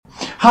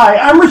Hi,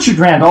 I'm Richard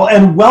Randall,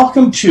 and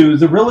welcome to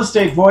The Real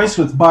Estate Voice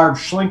with Barb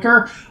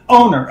Schlinker,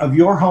 owner of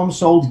Your Home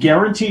Sold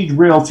Guaranteed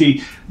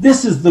Realty.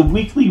 This is the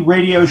weekly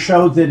radio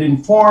show that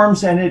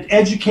informs and it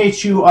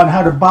educates you on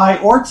how to buy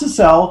or to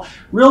sell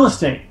real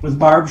estate with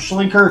Barb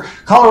Schlinker,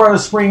 Colorado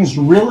Springs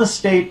Real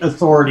Estate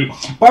Authority.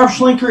 Barb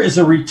Schlinker is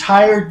a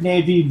retired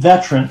Navy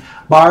veteran.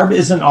 Barb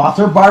is an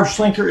author. Barb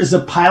Schlinker is a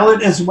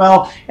pilot as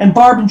well, and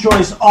Barb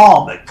enjoys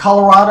all that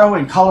Colorado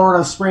and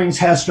Colorado Springs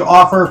has to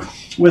offer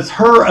with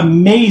her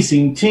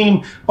amazing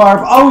team. Barb,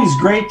 always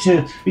great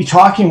to be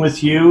talking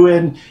with you.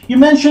 And you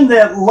mentioned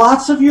that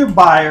lots of your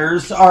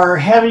buyers are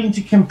having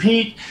to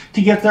compete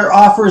to get their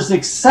offers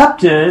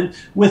accepted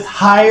with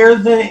higher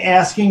than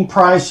asking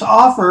price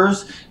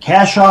offers,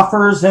 cash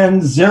offers,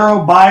 and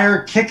zero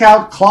buyer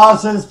kick-out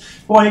clauses.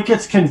 Boy, it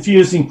gets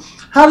confusing.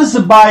 How does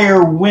a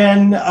buyer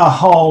win a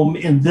home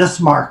in this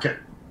market?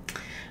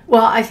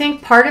 Well, I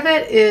think part of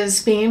it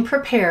is being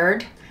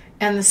prepared,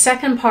 and the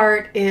second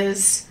part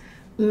is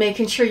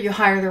making sure you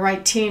hire the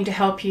right team to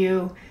help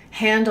you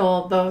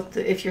handle both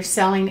if you're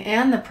selling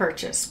and the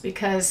purchase.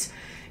 Because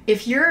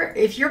if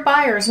your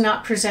buyer is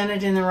not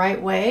presented in the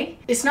right way,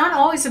 it's not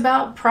always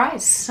about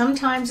price.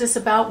 Sometimes it's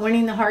about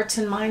winning the hearts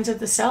and minds of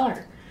the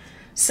seller.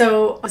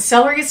 So the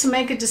seller gets to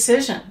make a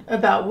decision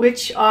about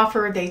which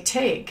offer they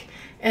take,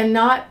 and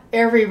not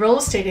every real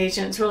estate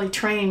agent is really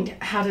trained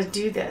how to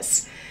do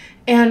this.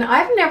 And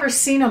I've never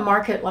seen a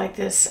market like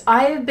this.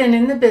 I have been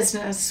in the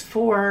business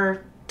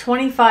for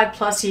 25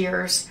 plus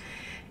years,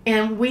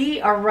 and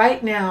we are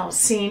right now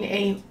seeing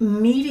a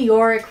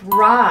meteoric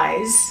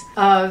rise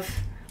of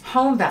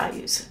home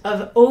values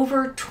of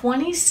over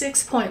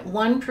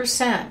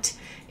 26.1%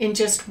 in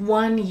just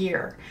 1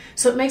 year.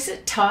 So it makes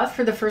it tough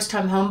for the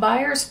first-time home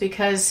buyers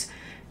because,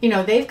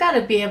 they've got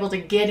to be able to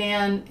get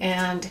in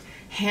and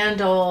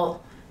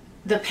handle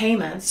the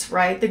payments,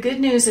 right? The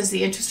good news is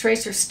the interest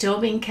rates are still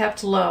being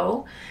kept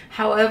low.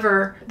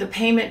 However, the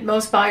payment,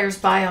 most buyers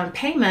buy on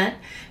payment.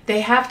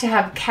 They have to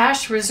have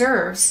cash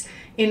reserves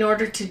in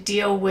order to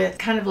deal with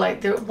kind of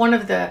like one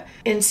of the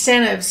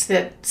incentives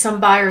that some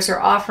buyers are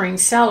offering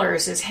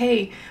sellers is,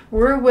 hey,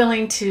 we're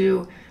willing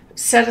to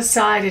set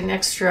aside an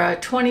extra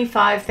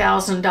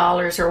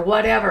 $25,000 or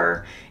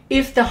whatever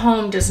if the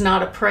home does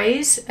not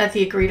appraise at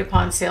the agreed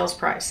upon sales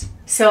price.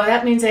 So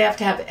that means they have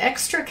to have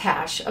extra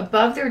cash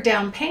above their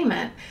down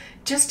payment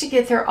just to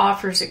get their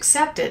offers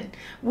accepted.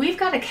 We've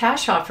got a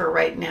cash offer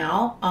right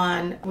now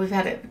we've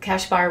had a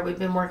cash buyer we've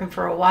been working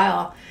for a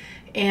while,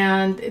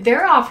 and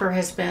their offer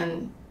has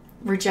been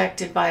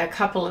rejected by a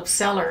couple of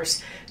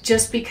sellers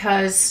just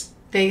because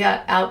they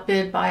got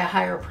outbid by a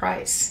higher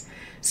price.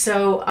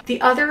 So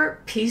the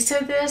other piece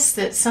of this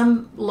that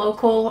some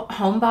local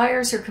home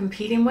buyers are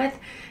competing with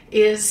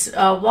is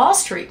Wall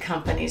Street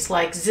companies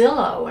like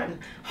Zillow and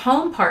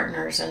Home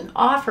Partners and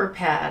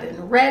OfferPad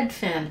and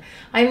Redfin.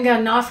 I even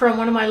got an offer on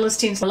one of my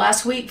listings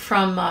last week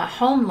from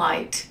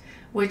HomeLight,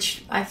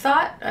 which I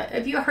thought,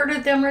 have you heard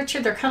of them,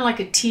 Richard? They're kind of like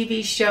a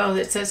TV show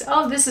that says,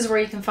 oh, this is where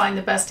you can find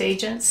the best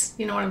agents.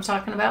 You know what I'm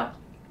talking about?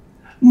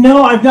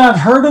 No, I've not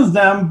heard of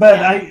them, but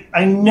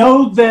I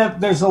know that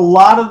there's a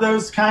lot of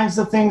those kinds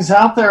of things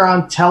out there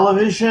on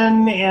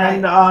television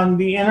and on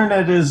the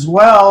internet as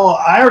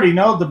well. I already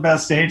know the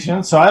best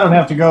agent, so I don't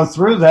have to go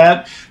through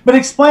that. But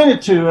explain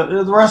it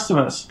to the rest of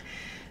us.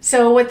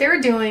 So what they're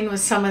doing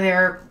with some of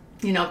their,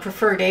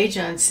 preferred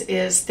agents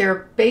is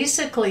they're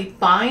basically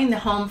buying the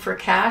home for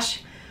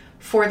cash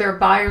for their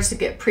buyers to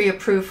get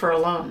pre-approved for a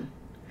loan.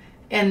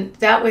 And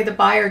that way the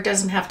buyer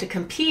doesn't have to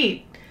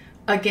compete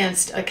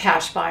against a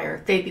cash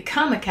buyer. They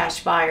become a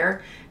cash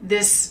buyer.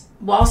 This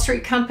Wall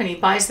Street company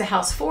buys the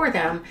house for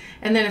them,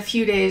 and then a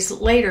few days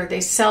later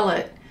they sell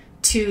it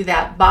to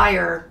that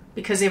buyer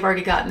because they've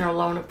already gotten their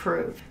loan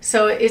approved.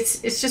 So it's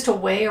just a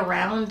way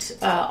around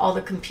all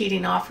the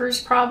competing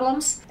offers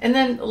problems. And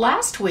then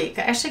last week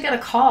I actually got a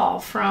call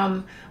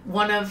from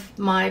one of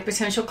my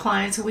potential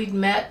clients who we'd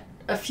met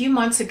a few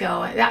months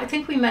ago. I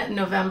think we met in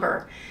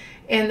November,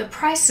 and the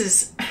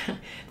prices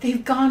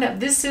they've gone up.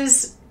 This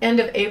is end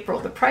of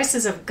April. The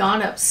prices have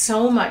gone up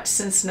so much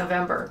since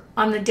November.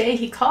 On the day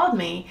he called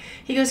me,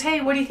 he goes, hey,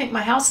 what do you think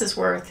my house is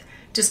worth?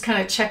 Just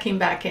kind of checking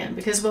back in,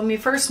 because when we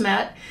first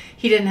met,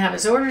 he didn't have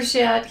his orders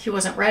yet. He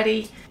wasn't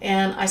ready.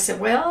 And I said,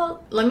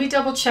 well, let me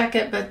double check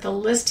it, but the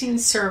listing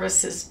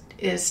service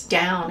is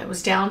down. It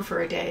was down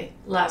for a day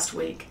last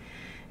week.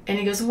 And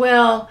he goes,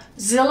 well,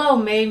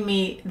 Zillow made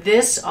me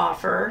this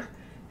offer,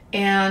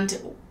 and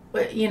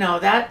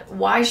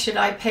why should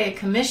I pay a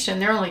commission?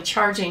 They're only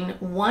charging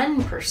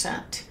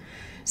 1%.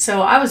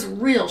 So I was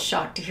real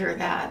shocked to hear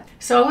that.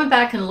 So I went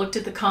back and looked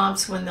at the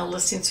comps when the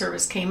listing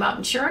service came up,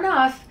 and sure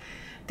enough,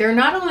 they're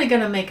not only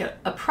going to make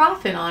a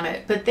profit on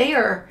it, but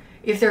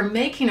if they're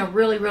making a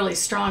really, really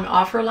strong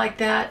offer like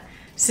that,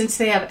 since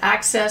they have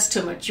access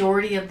to a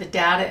majority of the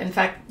data, in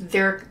fact,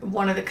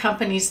 one of the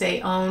companies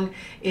they own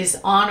is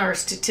on our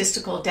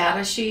statistical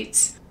data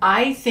sheets.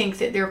 I think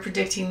that they're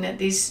predicting that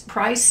these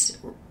price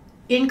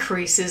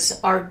increases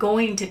are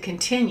going to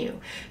continue.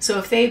 So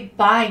if they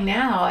buy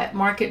now at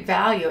market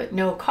value at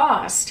no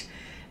cost,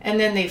 and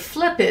then they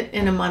flip it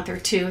in a month or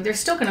two, they're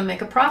still going to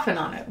make a profit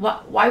on it.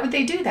 Why would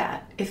they do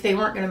that if they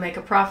weren't going to make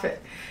a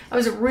profit? I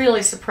was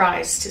really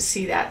surprised to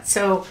see that.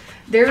 So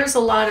there's a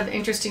lot of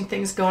interesting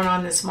things going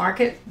on in this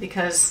market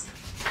because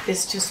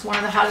it's just one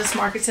of the hottest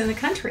markets in the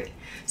country.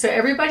 So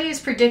everybody is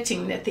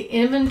predicting that the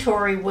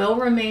inventory will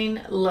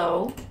remain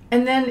low.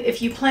 And then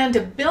if you plan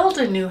to build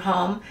a new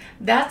home,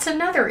 that's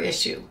another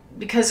issue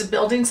because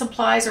building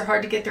supplies are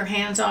hard to get their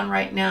hands on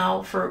right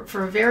now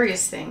for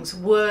various things,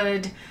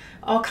 wood,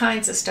 all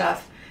kinds of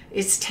stuff.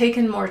 It's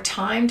taken more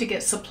time to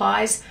get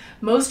supplies.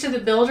 Most of the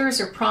builders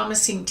are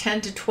promising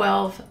 10 to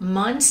 12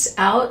 months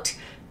out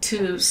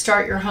to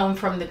start your home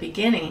from the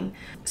beginning.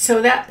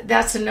 So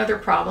that's another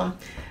problem.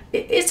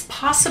 It's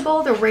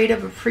possible the rate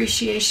of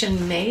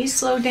appreciation may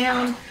slow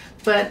down,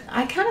 but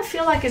I kind of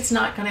feel like it's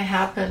not going to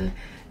happen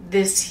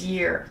this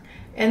year.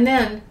 And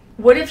then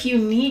what if you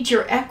need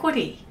your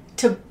equity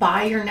to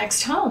buy your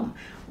next home?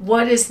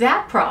 What is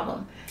that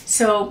problem?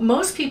 So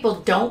most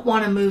people don't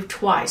want to move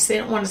twice. They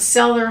don't want to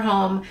sell their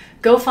home,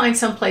 go find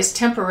someplace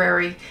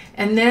temporary,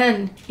 and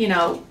then,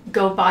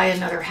 go buy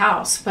another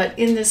house. But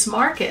in this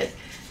market,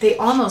 they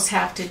almost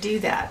have to do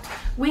that.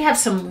 We have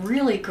some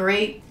really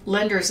great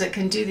lenders that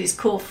can do these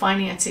cool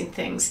financing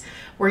things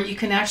where you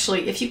can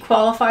actually, if you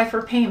qualify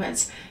for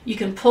payments, you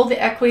can pull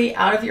the equity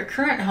out of your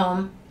current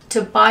home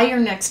to buy your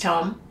next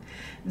home.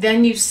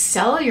 Then you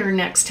sell your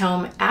next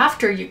home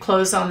after you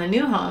close on the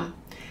new home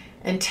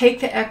and take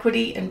the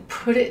equity and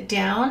put it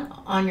down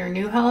on your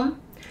new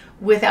home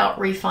without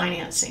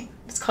refinancing.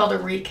 It's called a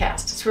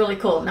recast. It's really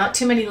cool. Not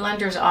too many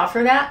lenders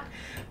offer that,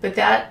 but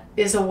that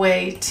is a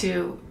way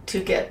to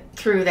get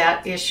through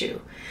that issue.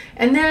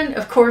 And then,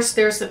 of course,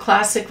 there's the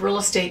classic real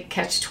estate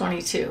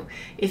catch-22.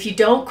 If you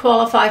don't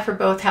qualify for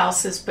both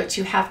houses, but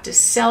you have to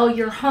sell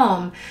your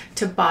home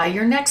to buy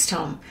your next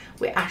home,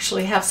 we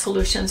actually have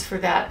solutions for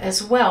that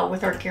as well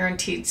with our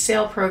guaranteed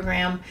sale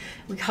program.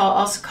 We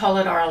also call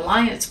it our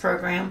Alliance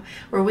program,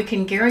 where we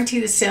can guarantee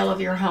the sale of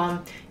your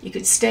home. You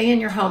could stay in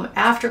your home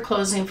after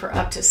closing for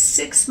up to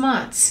 6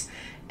 months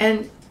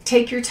and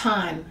take your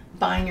time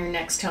buying your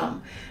next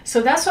home.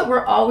 So that's what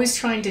we're always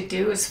trying to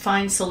do, is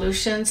find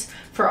solutions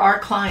for our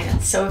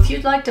clients. So if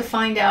you'd like to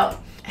find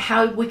out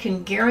how we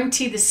can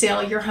guarantee the sale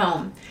of your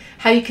home,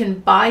 how you can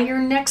buy your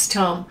next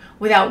home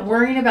without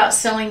worrying about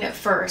selling it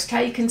first, how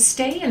you can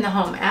stay in the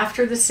home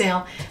after the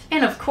sale,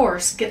 and of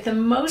course, get the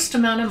most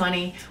amount of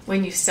money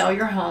when you sell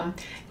your home,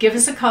 give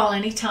us a call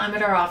anytime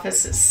at our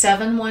office at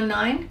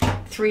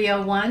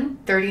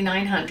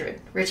 719-301-3900.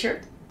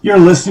 Richard? You're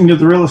listening to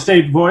The Real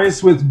Estate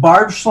Voice with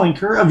Barb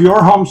Schlinker of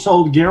Your Home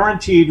Sold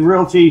Guaranteed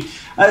Realty,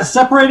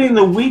 separating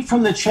the wheat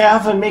from the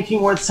chaff and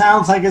making what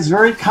sounds like it's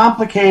very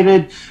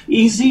complicated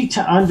easy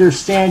to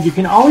understand. You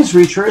can always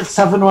reach her at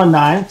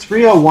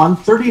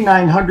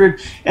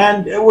 719-301-3900.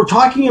 And we're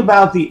talking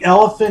about the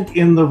elephant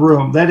in the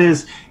room. That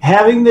is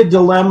having the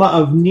dilemma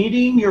of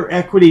needing your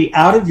equity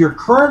out of your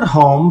current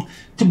home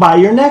to buy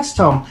your next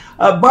home.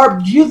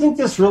 Barb, do you think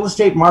this real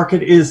estate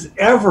market is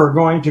ever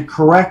going to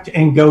correct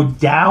and go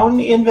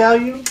down in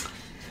value?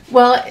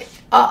 Well,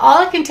 all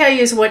I can tell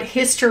you is what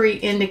history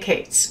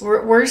indicates.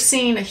 We're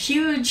seeing a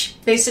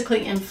huge,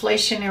 basically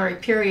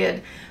inflationary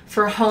period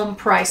for home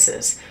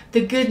prices.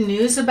 The good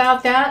news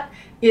about that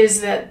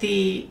is that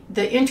the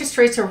interest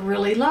rates are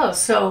really low,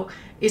 so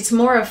it's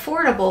more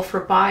affordable for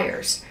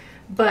buyers.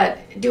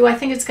 But do I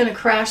think it's going to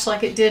crash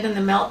like it did in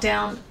the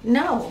meltdown?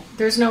 No,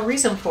 there's no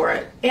reason for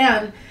it.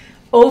 And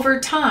over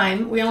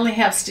time, we only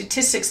have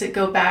statistics that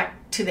go back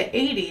to the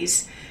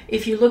 80s.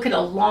 If you look at a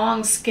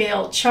long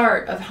scale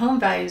chart of home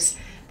values,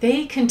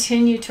 they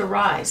continue to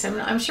rise. I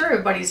mean, I'm sure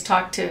everybody's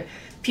talked to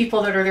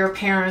people that are their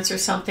parents or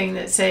something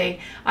that say,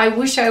 I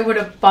wish I would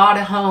have bought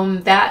a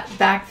home that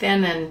back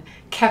then and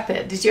kept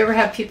it. Did you ever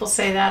have people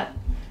say that?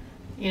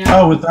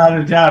 Oh, without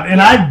a doubt. And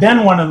yeah. I've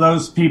been one of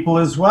those people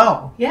as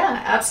well.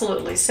 Yeah,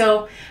 absolutely.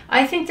 So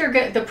I think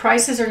the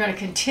prices are going to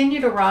continue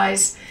to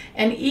rise.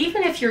 And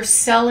even if you're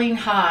selling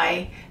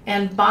high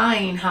and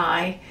buying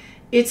high,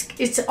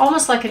 it's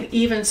almost like an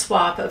even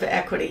swap of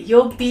equity.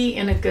 You'll be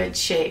in a good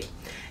shape.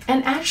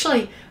 And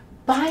actually,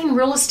 buying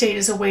real estate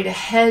is a way to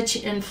hedge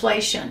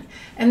inflation.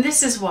 And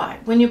this is why.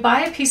 When you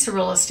buy a piece of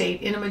real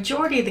estate, in a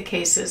majority of the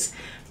cases,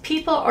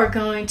 people are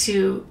going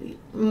to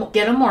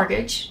get a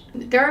mortgage.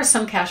 There are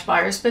some cash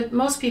buyers, but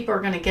most people are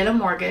going to get a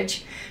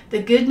mortgage.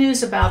 The good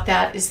news about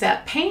that is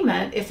that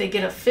payment, if they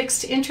get a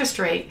fixed interest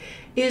rate,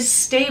 is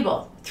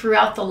stable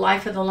throughout the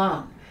life of the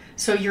loan.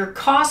 So your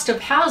cost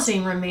of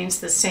housing remains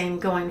the same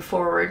going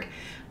forward,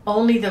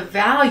 only the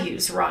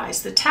values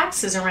rise. The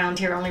taxes around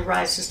here only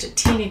rise just a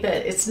teeny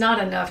bit. It's not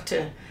enough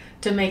to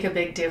make a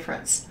big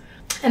difference.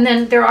 And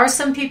then there are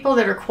some people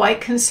that are quite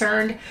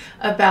concerned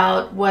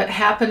about what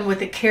happened with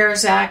the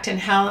CARES Act and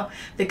how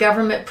the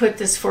government put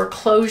this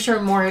foreclosure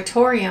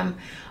moratorium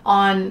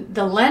on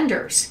the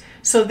lenders.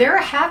 So there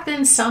have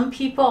been some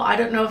people, I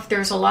don't know if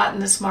there's a lot in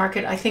this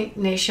market, I think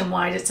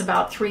nationwide it's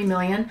about 3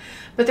 million,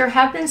 but there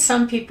have been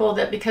some people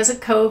that because of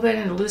COVID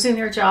and losing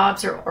their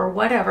jobs or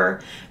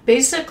whatever,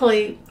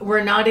 basically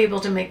were not able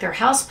to make their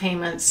house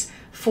payments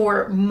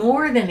for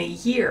more than a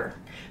year.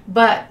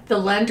 but the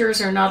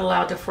lenders are not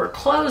allowed to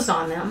foreclose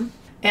on them,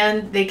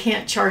 and they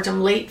can't charge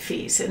them late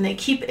fees. And they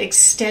keep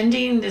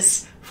extending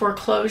this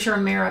foreclosure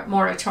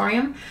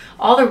moratorium.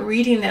 All the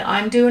reading that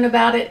I'm doing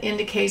about it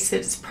indicates that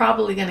it's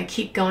probably going to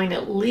keep going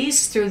at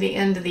least through the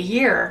end of the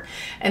year.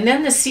 And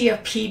then the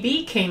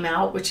CFPB came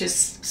out, which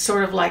is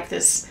sort of like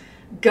this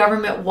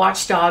government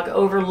watchdog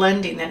over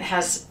lending that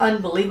has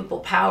unbelievable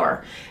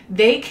power.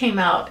 They came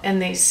out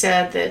and they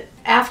said that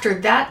after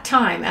that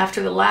time,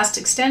 after the last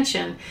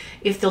extension,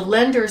 if the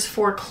lenders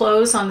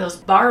foreclose on those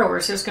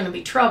borrowers, there's going to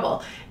be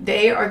trouble.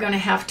 They are going to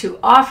have to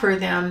offer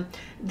them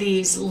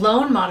these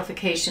loan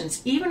modifications,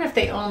 even if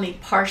they only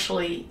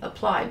partially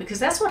apply, because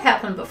that's what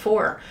happened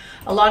before.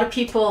 A lot of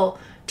people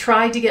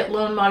tried to get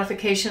loan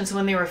modifications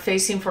when they were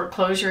facing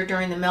foreclosure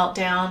during the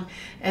meltdown,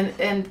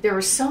 and there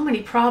were so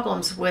many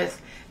problems with,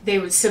 they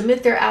would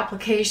submit their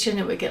application,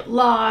 it would get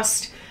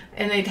lost,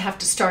 and they'd have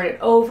to start it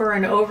over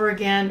and over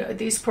again.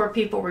 These poor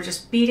people were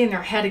just beating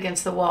their head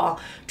against the wall,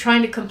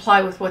 trying to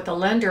comply with what the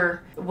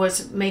lender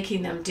was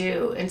making them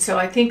do. And so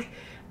I think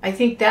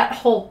that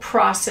whole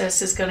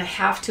process is going to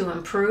have to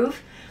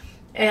improve,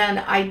 and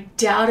I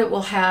doubt it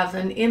will have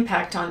an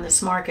impact on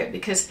this market,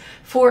 because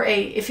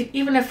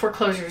even if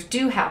foreclosures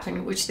do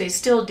happen, which they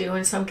still do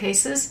in some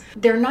cases,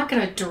 they're not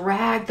going to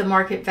drag the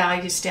market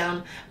values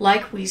down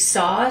like we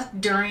saw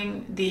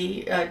during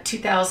the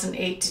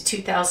 2008 to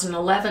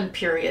 2011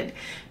 period,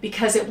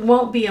 because it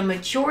won't be a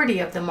majority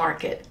of the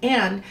market.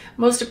 And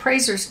most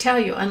appraisers tell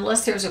you,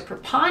 unless there's a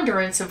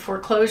preponderance of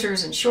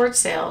foreclosures and short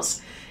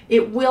sales,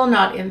 it will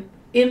not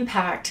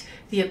impact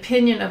the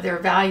opinion of their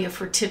value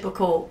for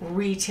typical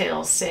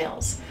retail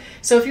sales.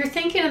 So if you're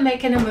thinking of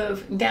making a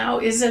move, now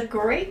is a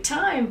great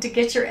time to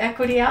get your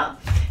equity out,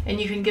 and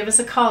you can give us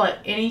a call at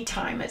any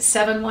time at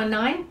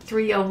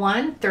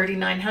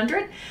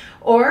 719-301-3900,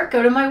 or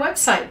go to my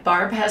website,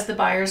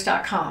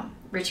 barbhasthebuyers.com.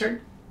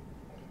 Richard?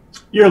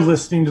 You're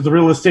listening to The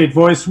Real Estate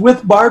Voice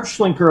with Barb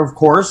Schlinker, of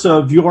course,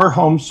 of Your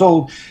Home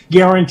Sold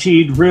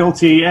Guaranteed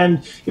Realty.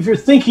 And if you're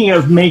thinking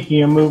of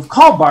making a move,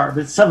 call Barb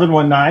at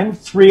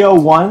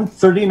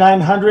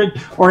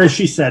 719-301-3900. Or as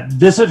she said,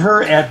 visit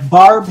her at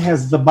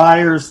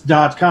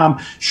barbhasthebuyers.com.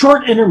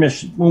 Short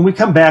intermission. When we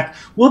come back,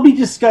 we'll be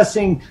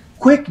discussing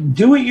quick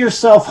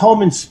do-it-yourself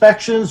home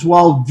inspections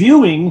while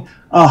viewing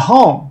a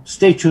home.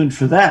 Stay tuned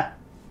for that.